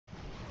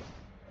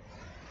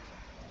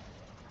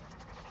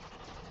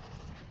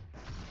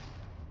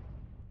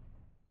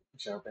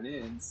Jumping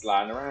in,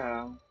 sliding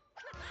around,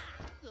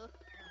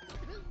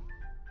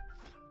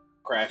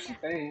 crashing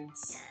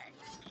things,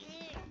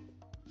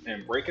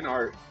 and breaking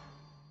art.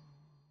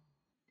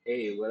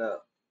 Hey, what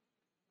up?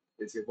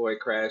 It's your boy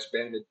Crash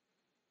Bandit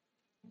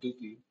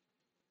Dookie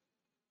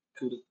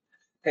Cuda.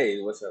 Hey,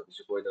 what's up? It's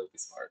your boy Dopey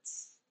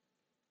Smarts.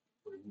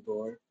 What are you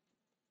boy?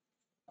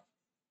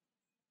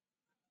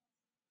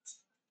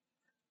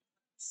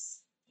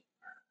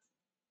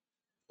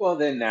 Well,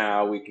 then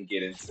now we can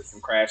get into some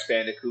Crash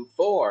Bandicoot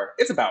 4.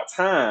 It's about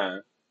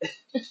time.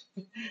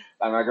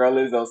 Like my girl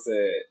Lizzo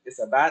said,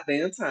 it's about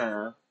damn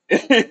time.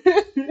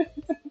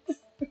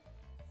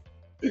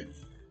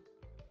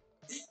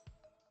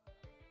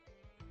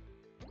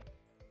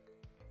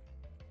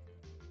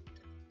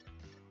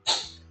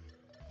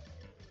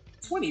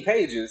 20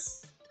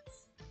 pages?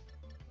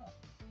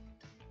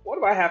 What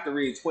do I have to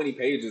read 20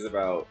 pages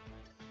about?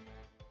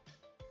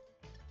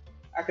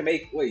 I can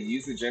make, wait,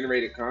 user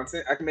generated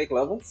content? I can make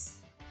levels?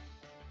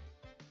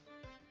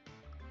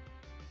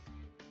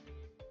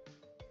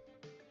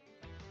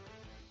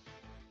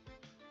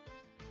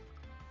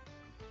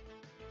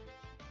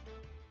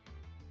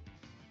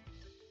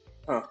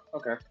 Huh,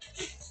 okay.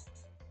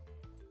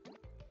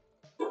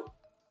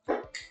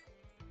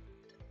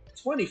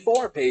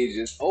 24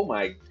 pages. Oh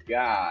my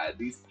god.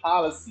 These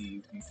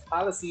policies. These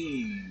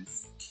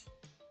policies.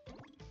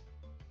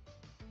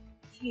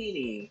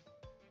 Kenny.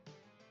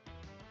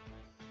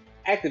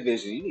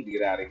 Activision, you need to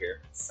get out of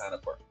here. Sign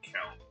up for an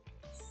account.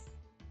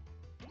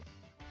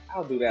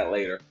 I'll do that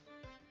later.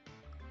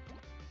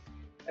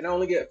 And I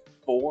only get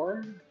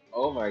 4?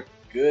 Oh my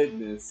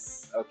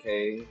goodness.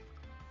 Okay.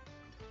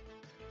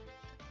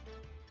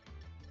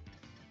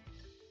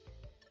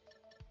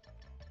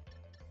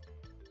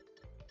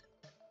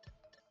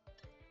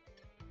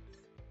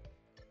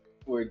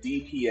 We're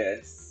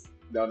DPS.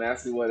 Don't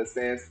ask me what it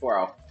stands for.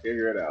 I'll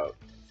figure it out.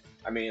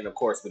 I mean, of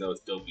course, we know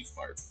it's Dopey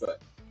Smarts,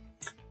 but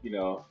you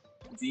know,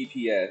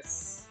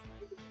 DPS,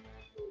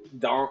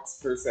 donks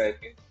per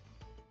second,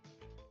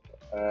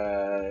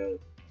 uh,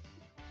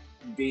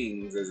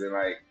 dings, as in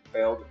like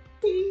failed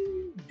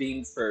ding,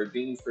 dings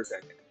per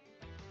second.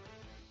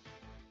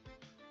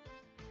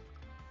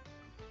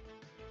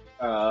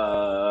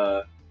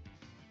 Uh,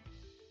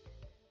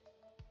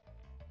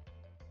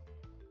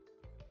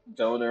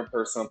 donor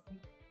per something.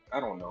 I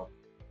don't know.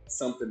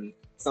 Something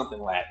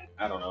Latin.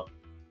 I don't know.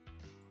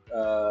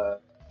 Uh,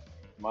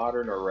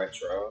 modern or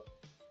retro.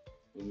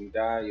 When you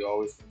die, you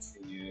always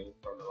continue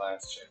from the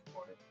last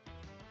checkpoint.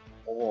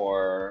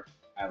 Or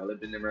I have a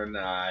limited number of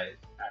lives.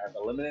 I have a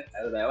limited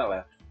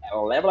lives.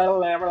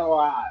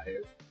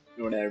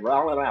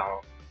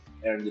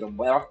 And you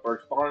know,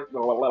 first part.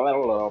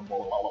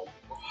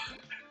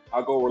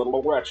 I'll go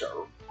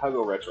retro. I'll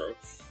go retro.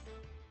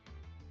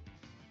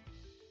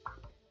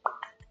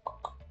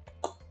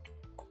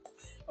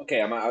 Okay,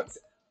 am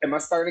I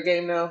starting a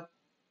game now?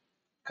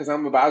 Because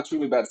I'm about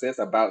truly about to say it's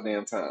about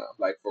damn time.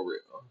 Like for real.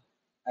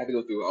 I had to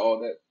go through all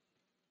that.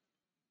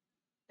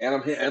 And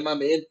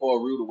I'm in for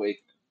a rude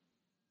awakening.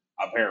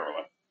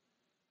 Apparently.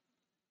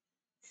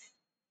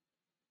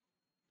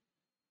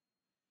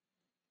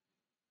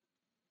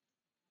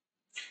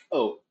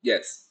 Oh,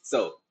 yes.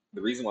 So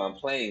the reason why I'm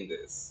playing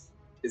this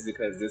is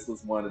because this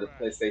was one of the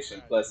Crash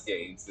PlayStation Plus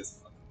Bandicoot. games this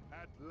month.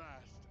 At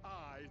last,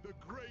 I, the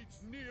great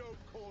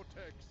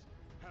Neocortex,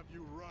 have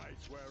you right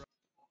where.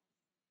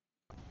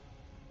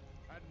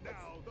 And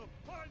now, the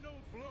final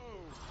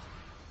blow!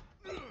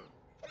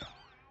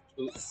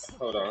 Oops,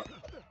 hold on.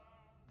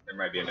 There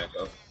might be an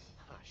echo.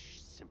 Hush,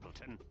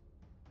 simpleton.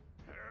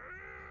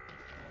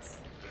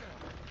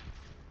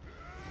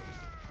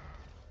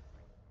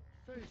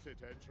 Face it,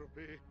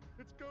 Entropy.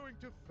 It's going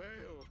to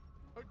fail.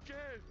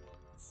 Again!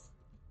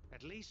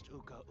 At least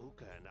Uka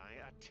Uka and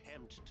I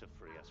attempt to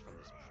free us from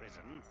this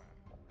prison.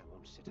 I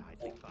won't sit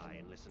idly by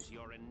and listen to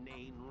your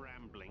inane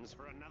ramblings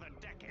for another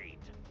decade.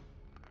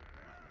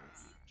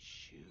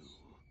 Chew.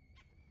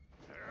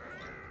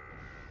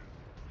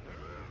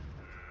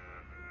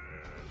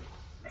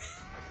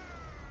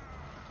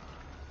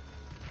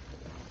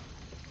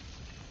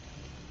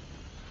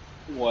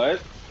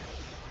 What?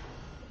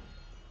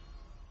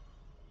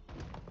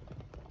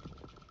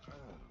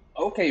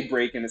 Okay,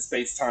 break into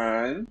space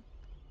time.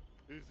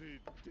 Is he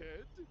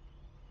dead?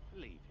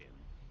 Leave him.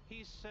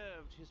 He's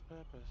served his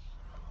purpose.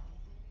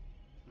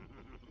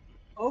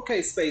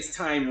 Okay, space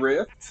time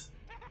rift.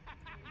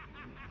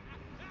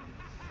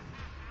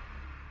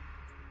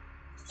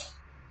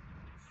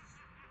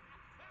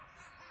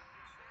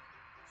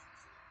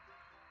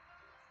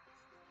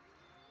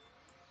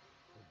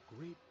 A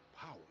great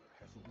power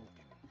has awoken.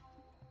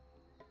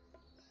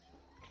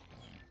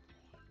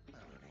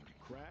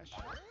 Crash,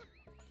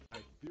 I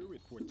fear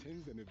it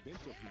portends an event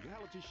of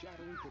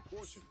reality-shattering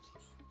proportions.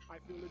 I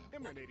feel it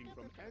emanating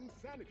from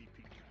Insanity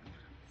Peak.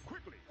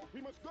 Quickly,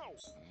 we must go!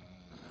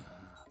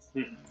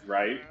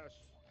 Right? Crash!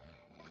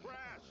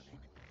 Crash!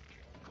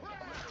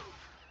 Crash!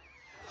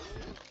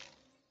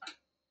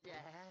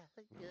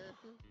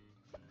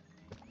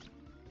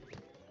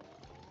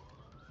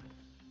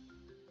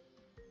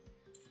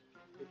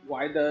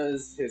 Why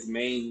does his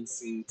mane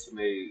seem to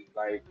be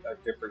like a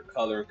different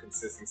color and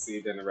consistency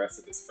than the rest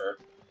of his fur?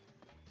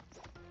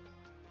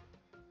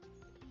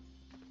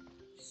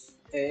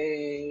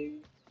 Hey.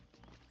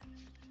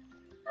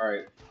 All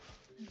right.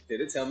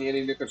 Did it tell me any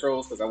of the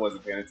controls? Because I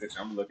wasn't paying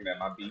attention. I'm looking at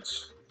my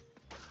beach.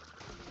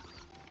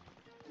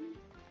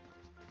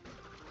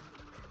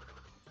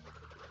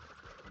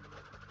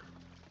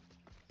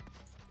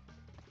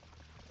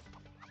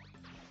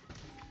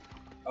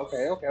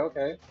 Okay, okay,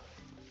 okay.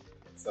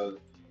 So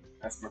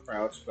that's my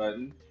crouch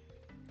button.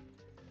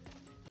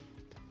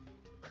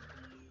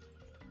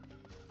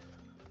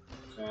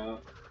 Jump.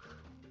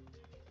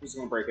 Who's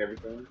gonna break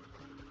everything?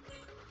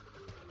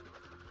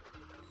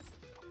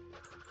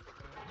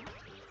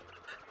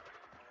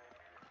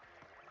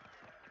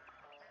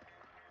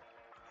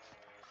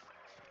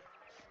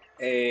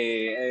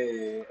 Hey,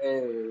 hey,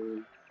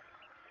 hey.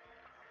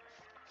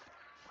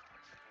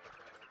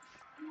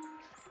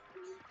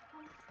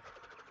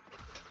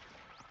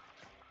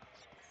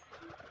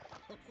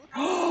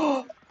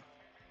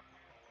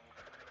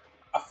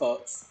 I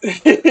fucks.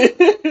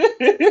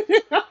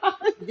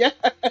 Yes.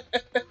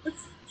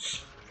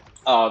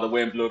 Oh, the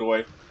wind blew it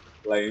away.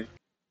 Lame.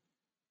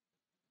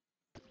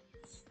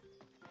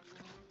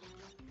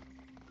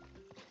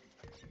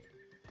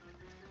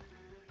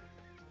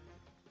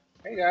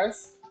 Hey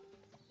guys,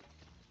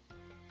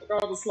 look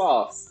at all the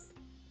sloths.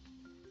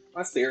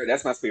 My spirit.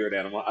 That's my spirit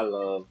animal. I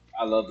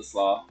love the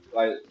sloth.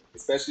 Like,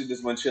 especially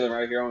this one chilling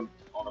right here on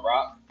the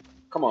rock.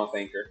 Come on,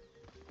 thinker.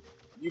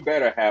 You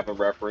better have a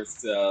reference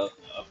to a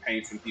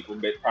painting people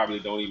probably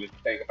don't even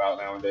think about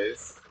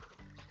nowadays.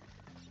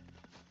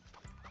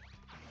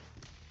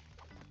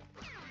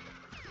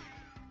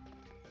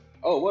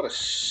 Oh, what a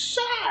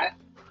shot!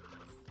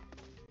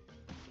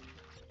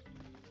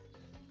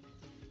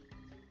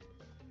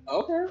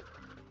 Okay.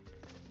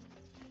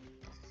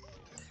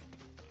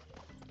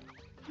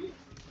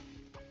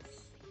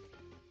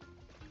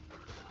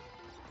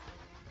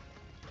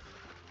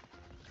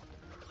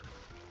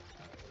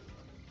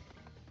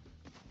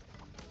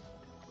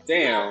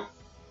 Damn.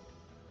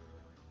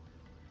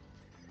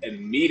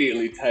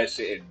 Immediately touched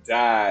it and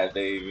died,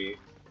 baby.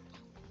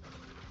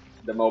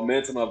 The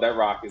momentum of that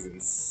rock is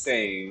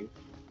insane.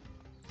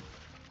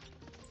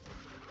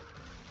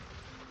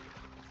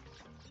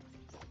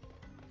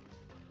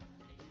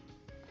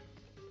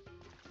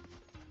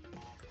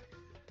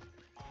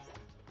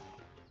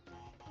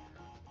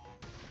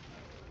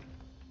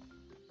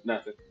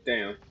 Nothing.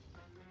 Damn.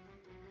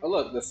 Oh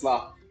look, the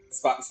sloth.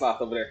 Spot the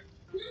sloth over there.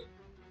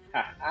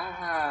 Ha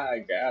ha! I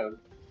got him.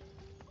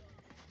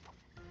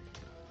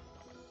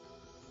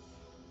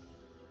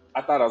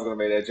 I thought I was gonna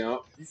make that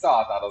jump. You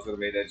saw I thought I was gonna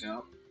make that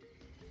jump.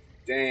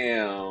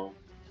 Damn.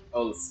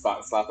 Oh,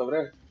 spot the sloth over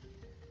there.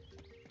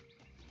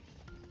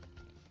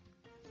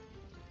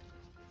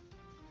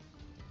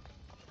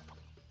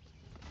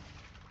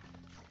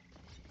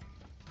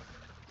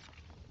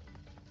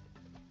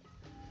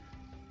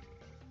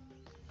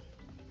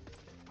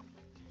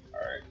 All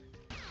right.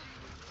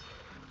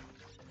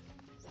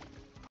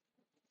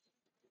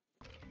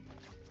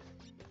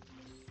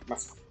 My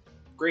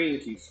screen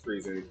keeps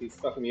freezing. It keeps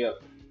fucking me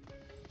up.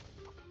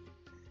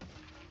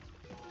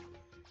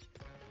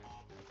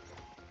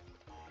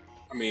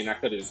 I mean, I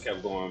could have just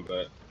kept going,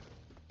 but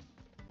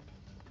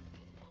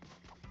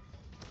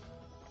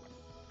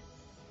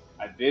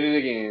I did it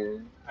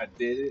again. I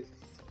did it.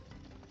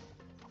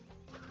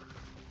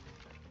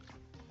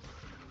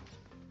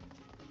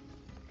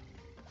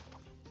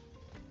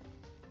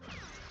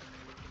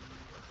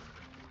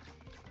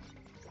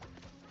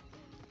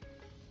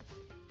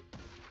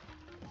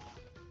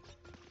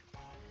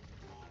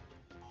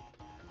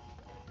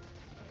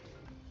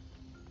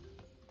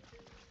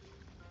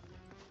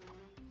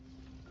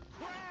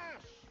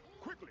 Crash!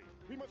 Quickly,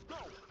 we must go.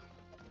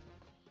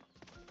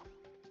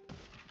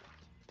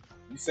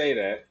 You say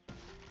that.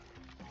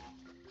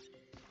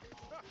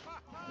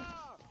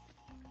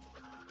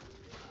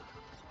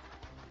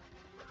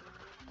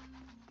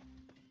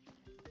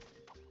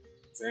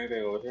 Is there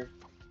anything over here?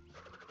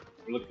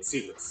 Look at the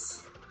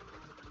secrets.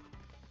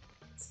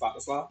 Spot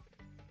the sloth.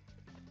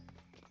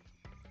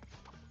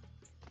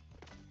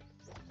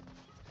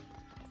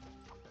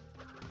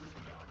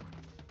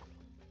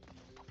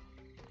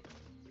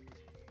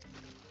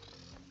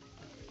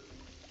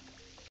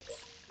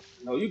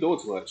 No, you doing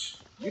too much.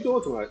 You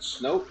doing too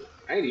much. Nope.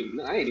 I ain't even.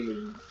 I ain't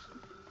even.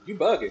 You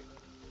bugging.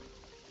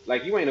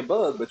 Like you ain't a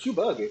bug, but you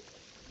bugging.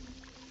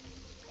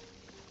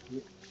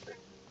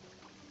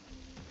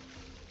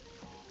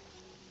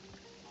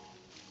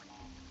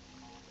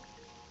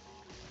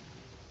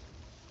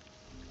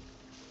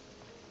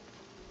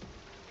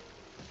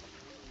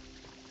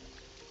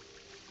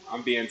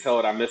 I'm being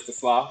told I missed the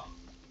sloth.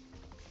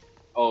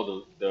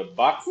 Oh, the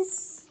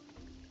boxes.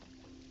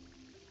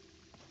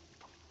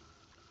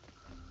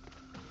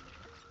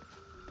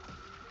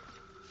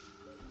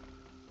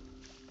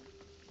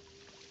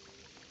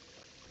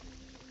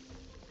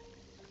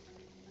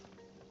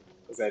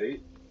 Is that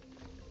it?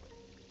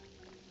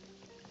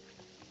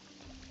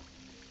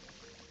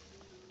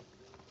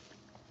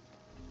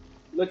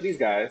 Look at these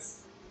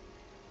guys.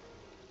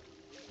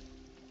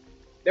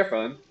 They're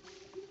fun.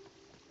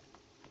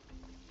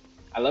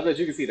 I love that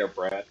you can see their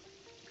breath.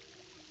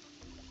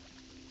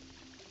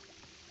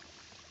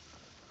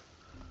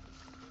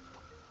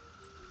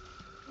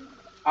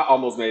 I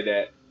almost made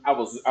that. I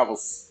was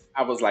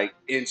like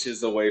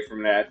inches away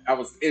from that. I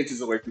was inches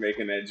away from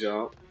making that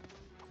jump.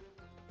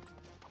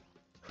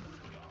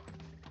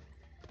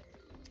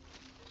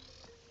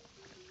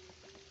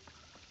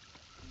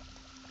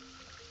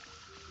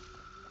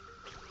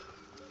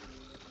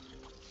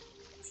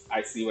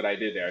 I see what I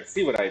did there. I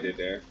see what I did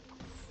there.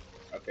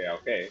 Okay,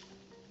 okay.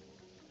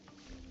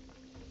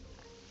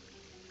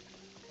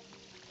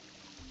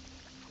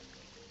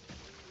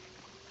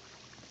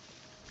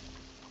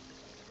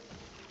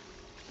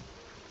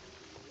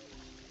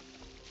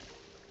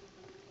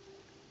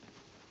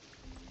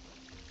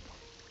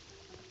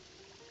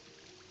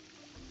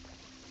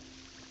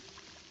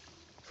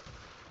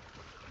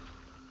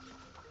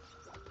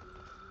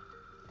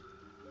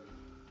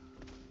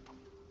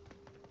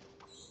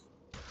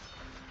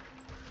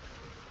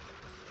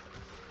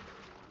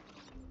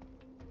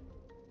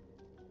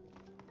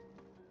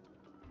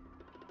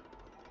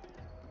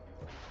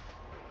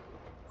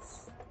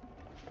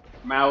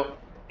 I'm out.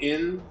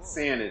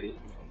 Insanity.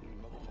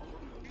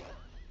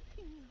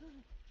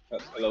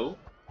 Hello?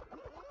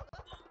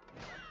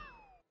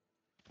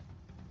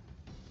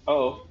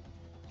 Oh.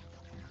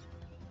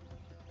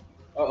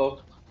 Uh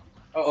oh.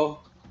 Uh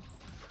oh.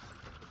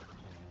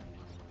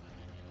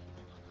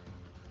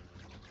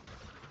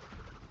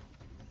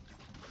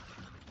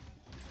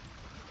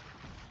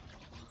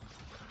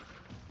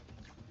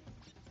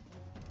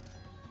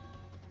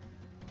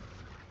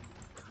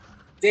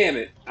 Damn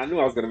it. I knew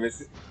I was gonna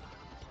miss it.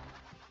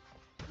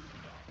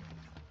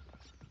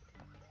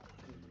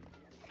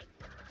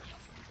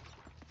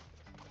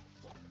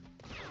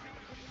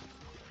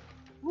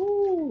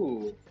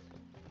 Woo.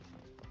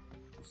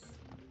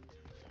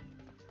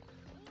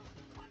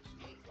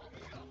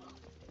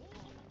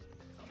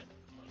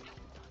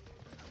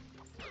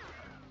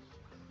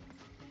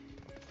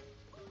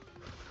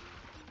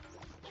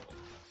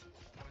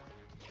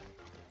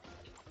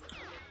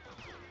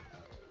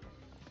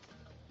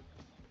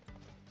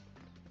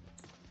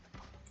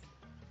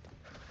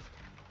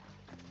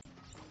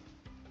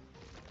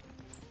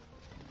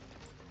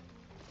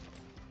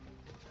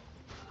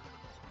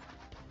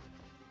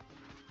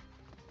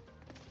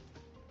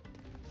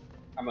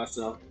 I must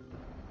know.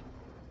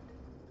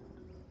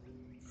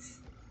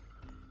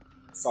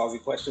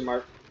 Salzy question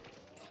mark.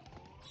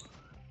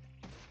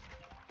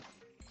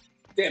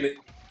 Damn it.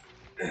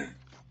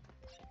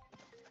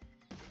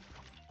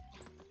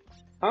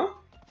 Huh?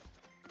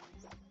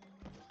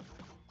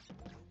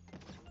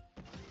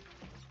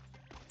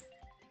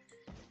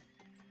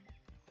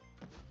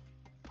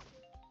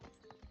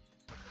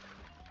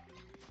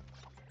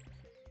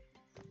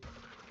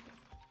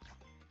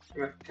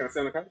 Can I sit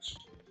on the couch?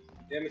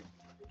 Damn it.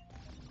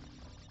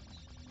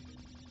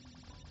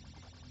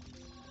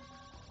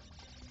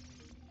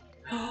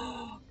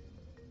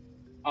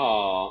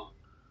 Aw.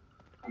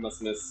 I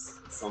must miss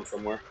some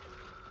somewhere.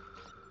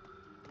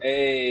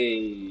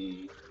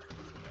 Hey.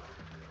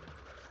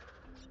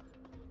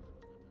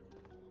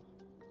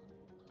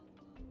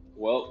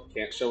 Well,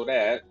 can't show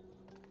that.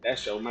 That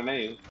showed my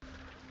name.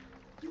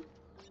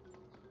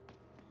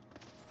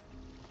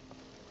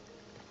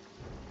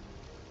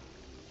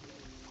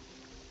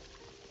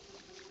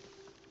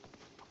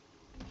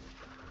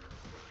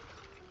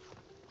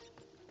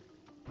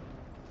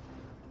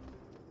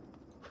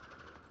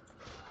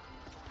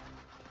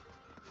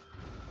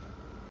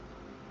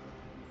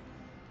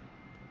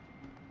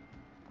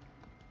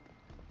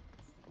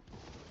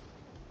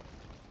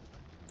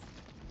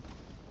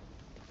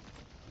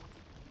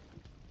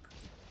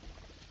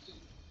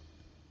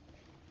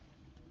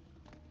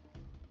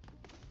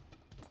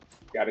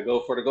 Gotta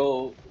go for the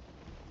gold.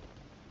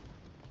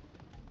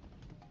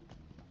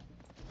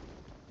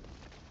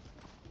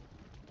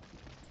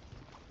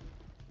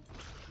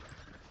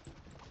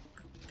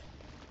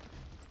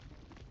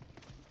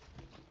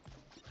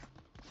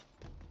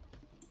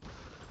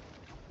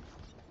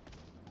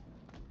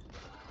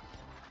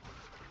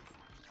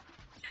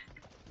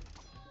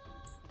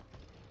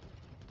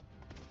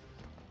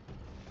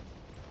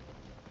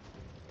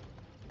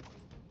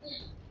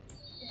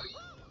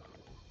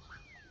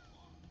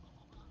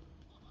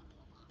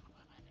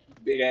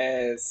 Big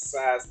ass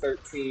size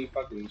 13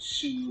 fucking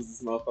shoes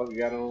this motherfucker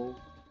got on.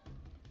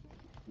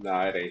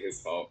 Nah, it ain't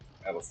his fault.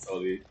 That was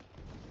totally.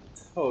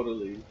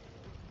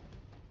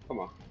 Come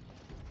on.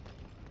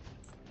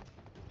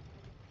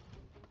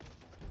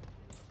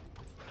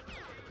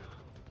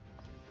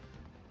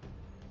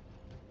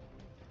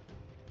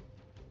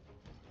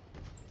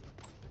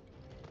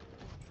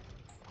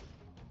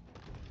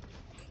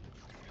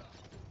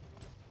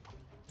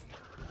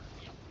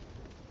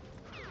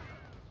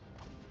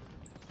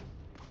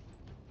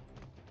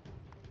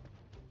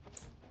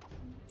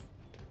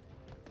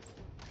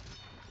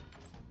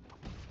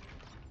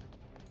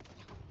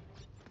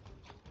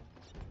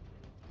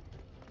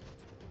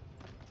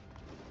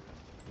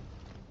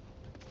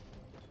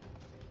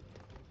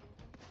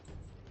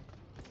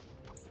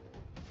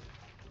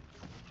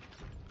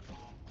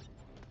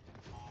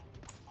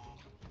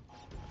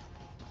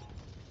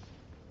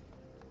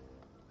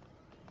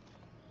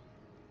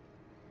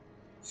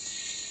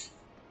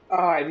 Oh,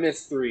 I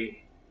missed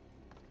three.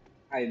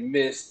 I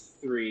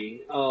missed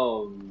three.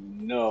 Oh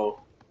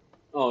no.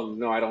 Oh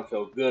no, I don't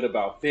feel good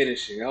about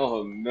finishing.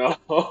 Oh no.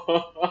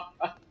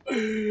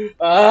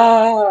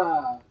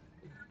 ah,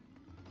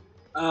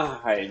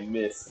 I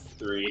missed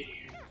three.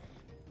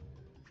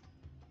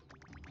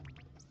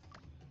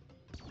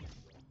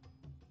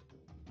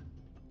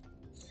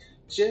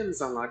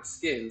 Gems unlock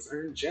skins.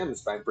 Earn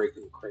gems by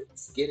breaking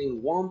crates, getting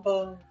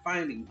Wampa,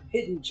 finding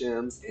hidden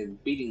gems,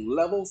 and beating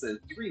levels in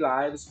 3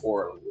 lives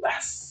or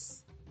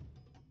less.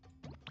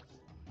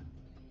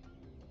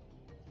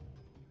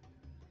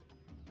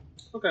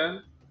 Okay,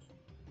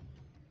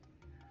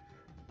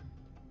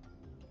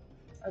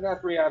 I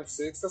got 3 out of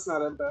 6. That's not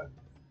that bad.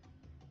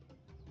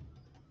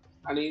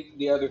 I need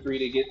the other three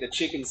to get the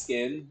chicken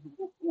skin.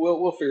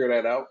 We'll figure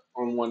that out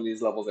on one of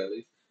these levels at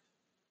least.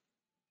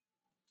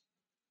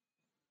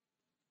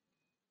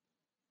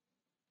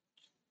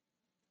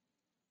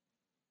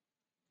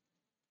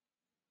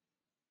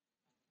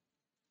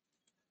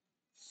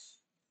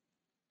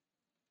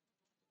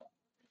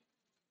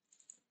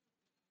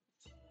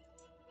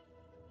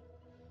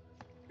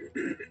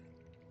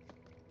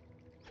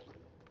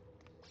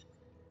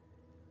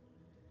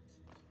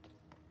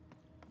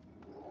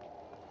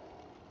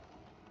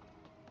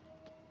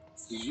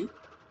 Excuse you.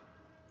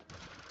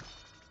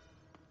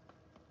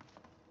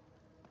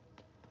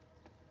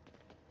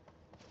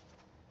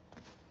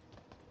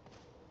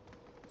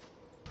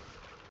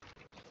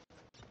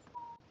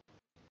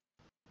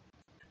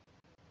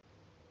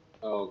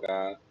 Oh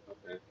God.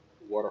 Okay.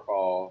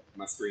 Waterfall.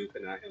 My screen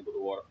could not handle the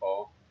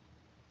waterfall.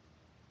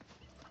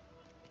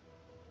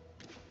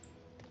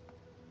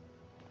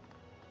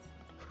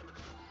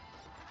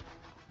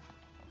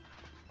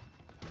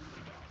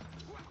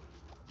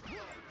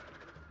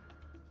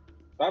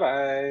 Bye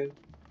bye.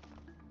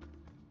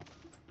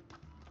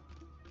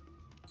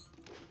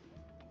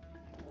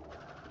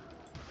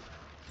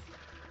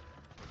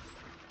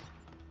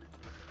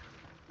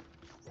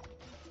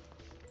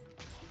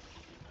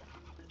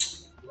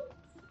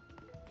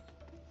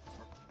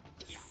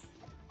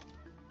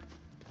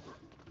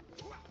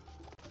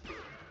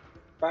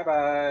 Bye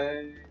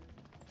bye.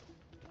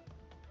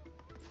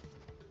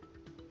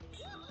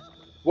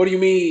 What do you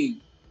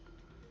mean?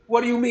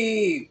 What do you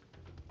mean?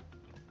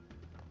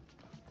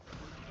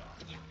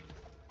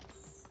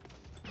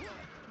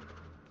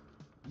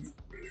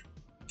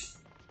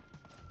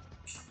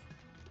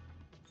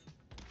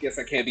 Guess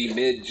I can't be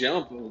mid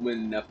jump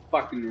when the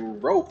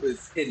fucking rope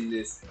is hitting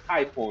this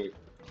high point.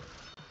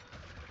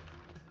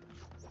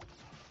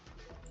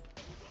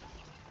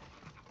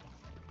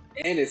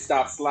 And it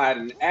stopped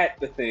sliding at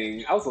the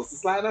thing. I was supposed to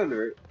slide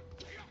under it.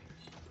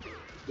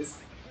 This,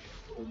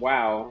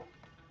 wow.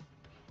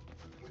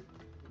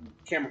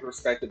 Camera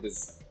perspective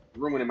is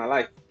ruining my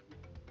life.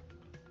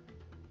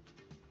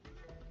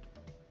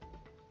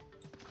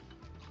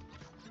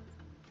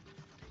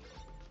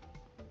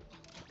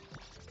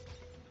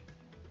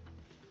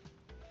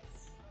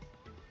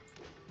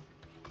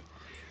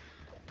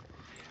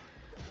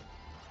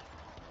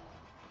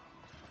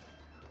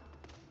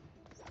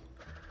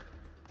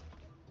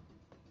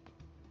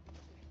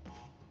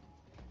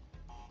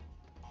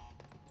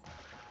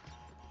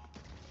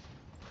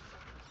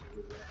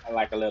 I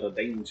like a little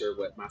danger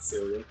with my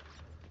cereal.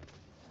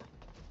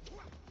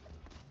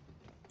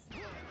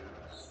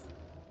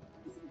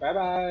 Bye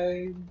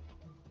bye.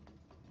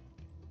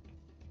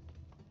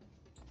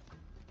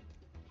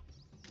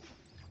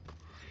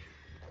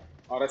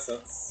 Oh, that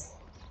sucks.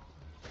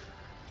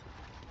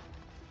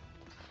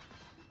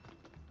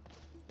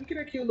 Look at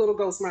that cute little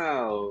ghost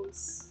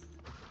mouse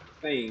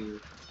thing.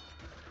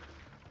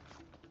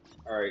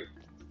 All right,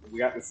 we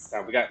got this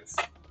time. We got this.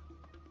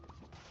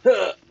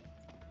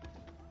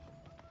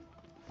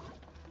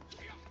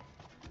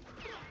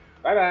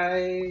 Bye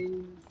bye.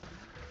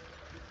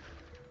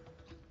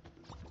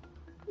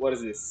 What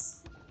is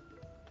this?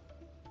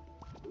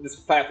 This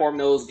platform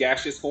knows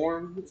gaseous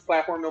form. This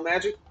platform no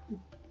magic.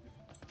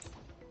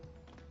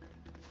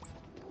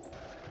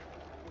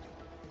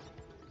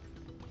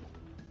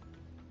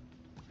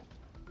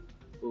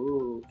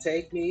 Ooh,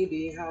 take me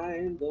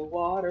behind the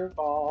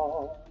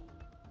waterfall.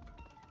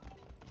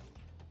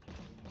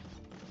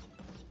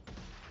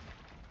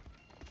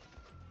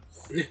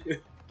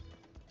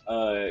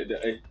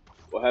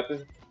 What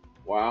happened?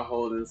 While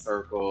holding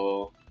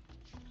circle.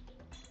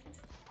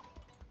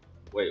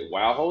 Wait,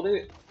 while holding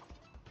it?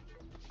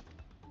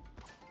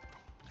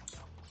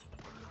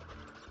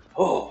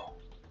 Oh,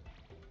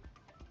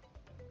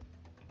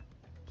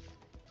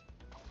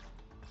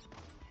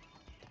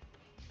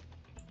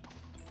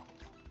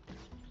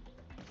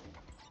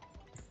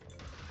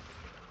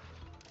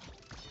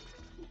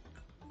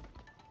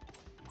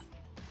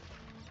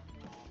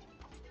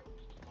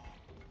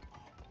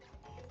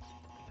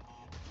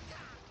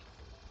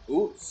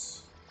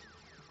 oops.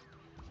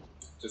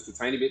 Just a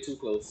tiny bit too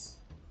close.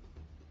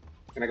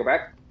 Can I go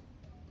back?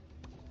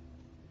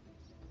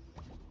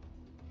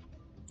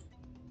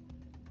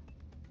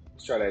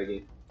 Let's try that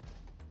again.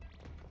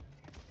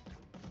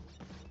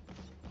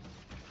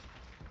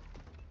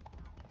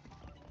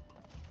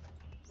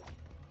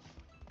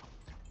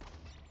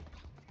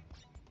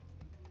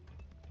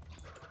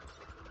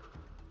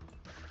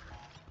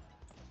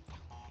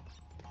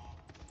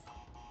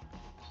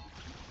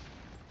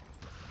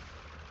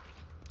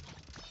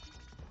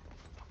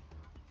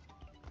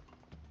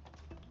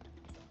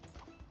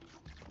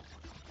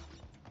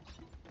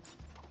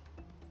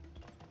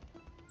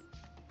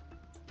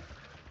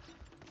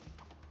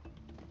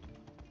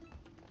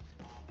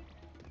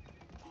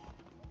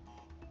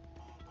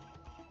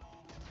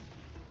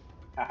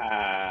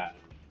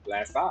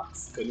 Last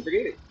box. Couldn't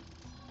forget it.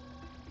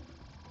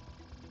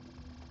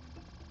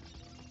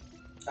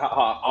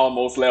 I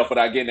almost left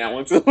without getting that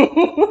one too.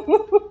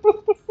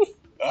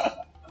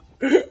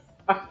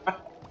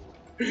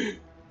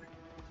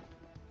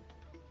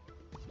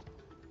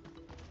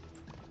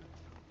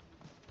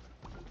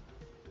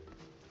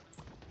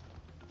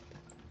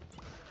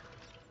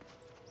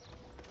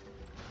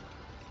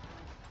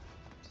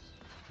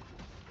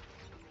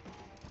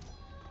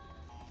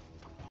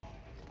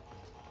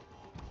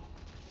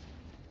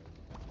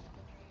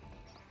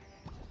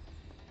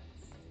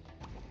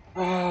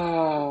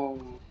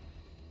 Oh,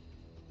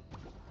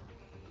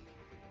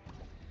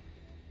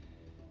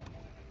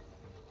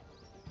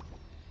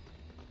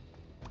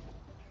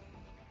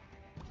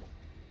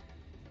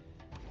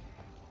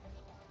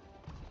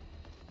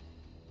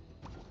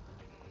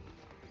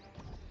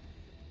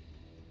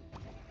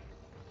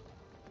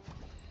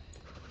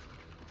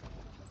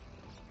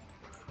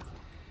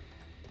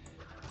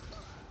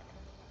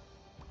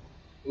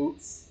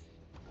 oops.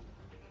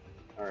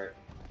 All right.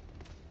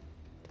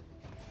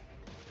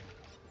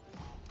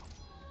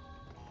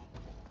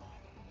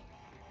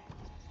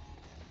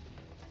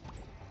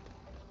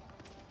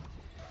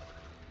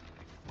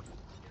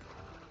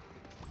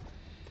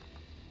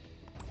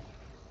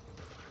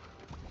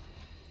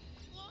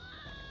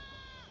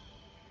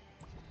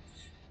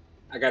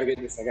 I gotta get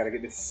this. I gotta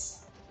get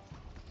this.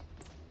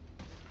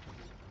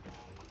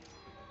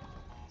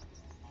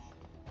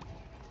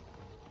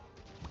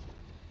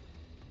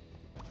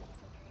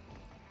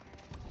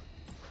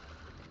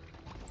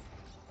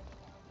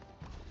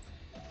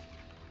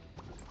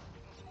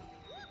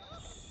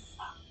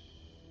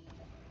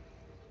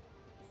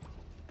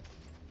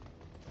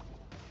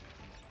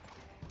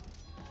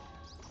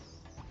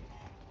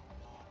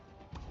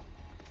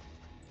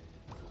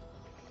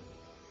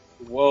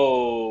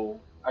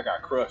 Whoa. I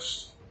got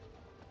crushed.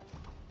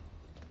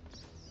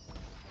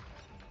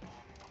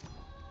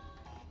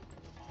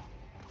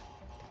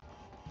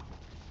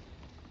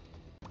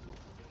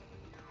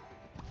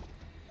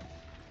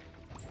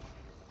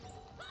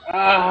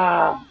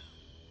 Ah.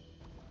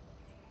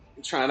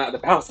 I'm trying not to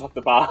bounce off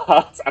the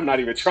box. I'm not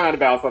even trying to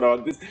bounce on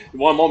the this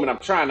one moment I'm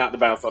trying not to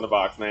bounce on the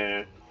box,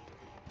 man.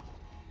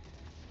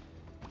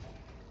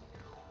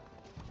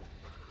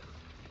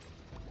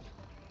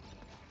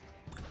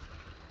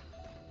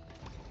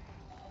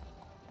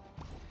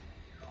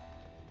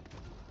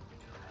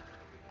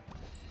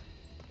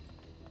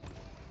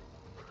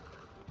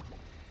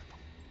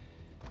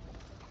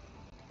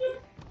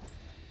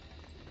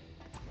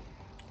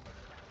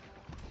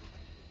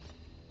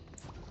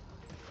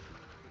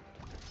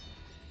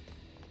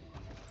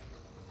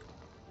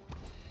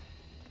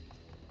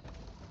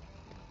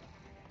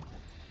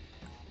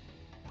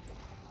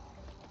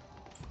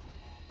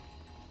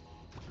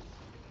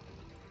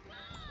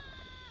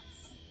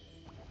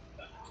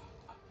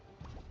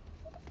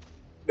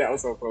 That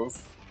was so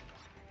close.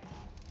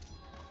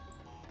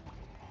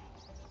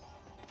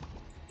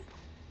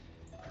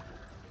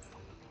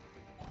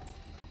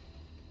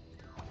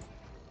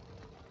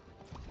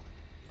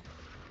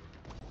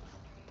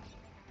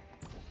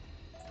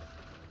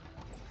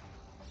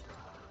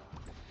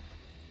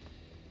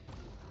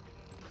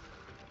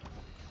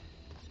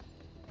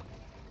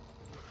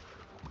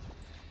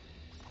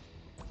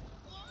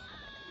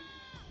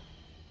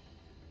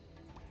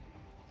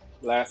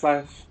 Last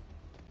life.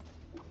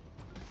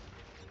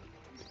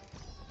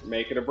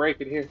 Make it or break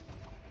it here.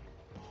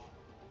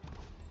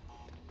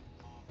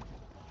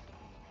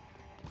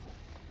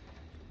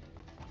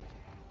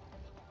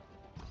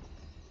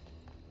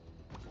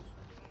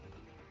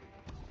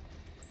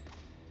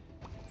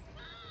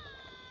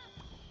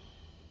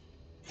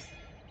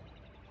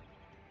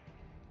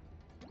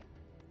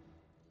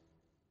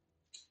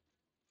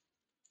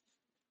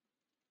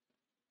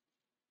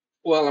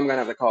 Well, I'm gonna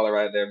have to call it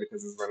right there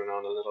because it's running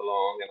on a little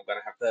long, and I'm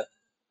gonna have to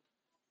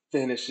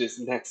finish this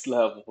next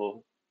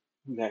level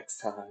next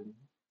time.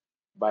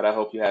 But I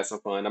hope you had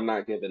some fun. I'm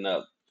not giving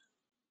up.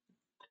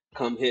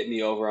 Come hit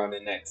me over on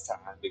the next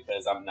time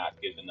because I'm not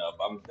giving up.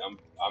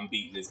 I'm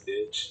beating this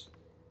bitch.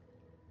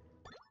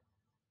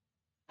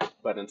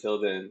 But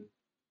until then,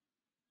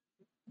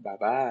 bye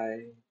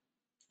bye.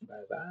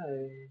 Bye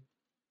bye.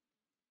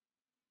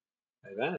 Bye bye.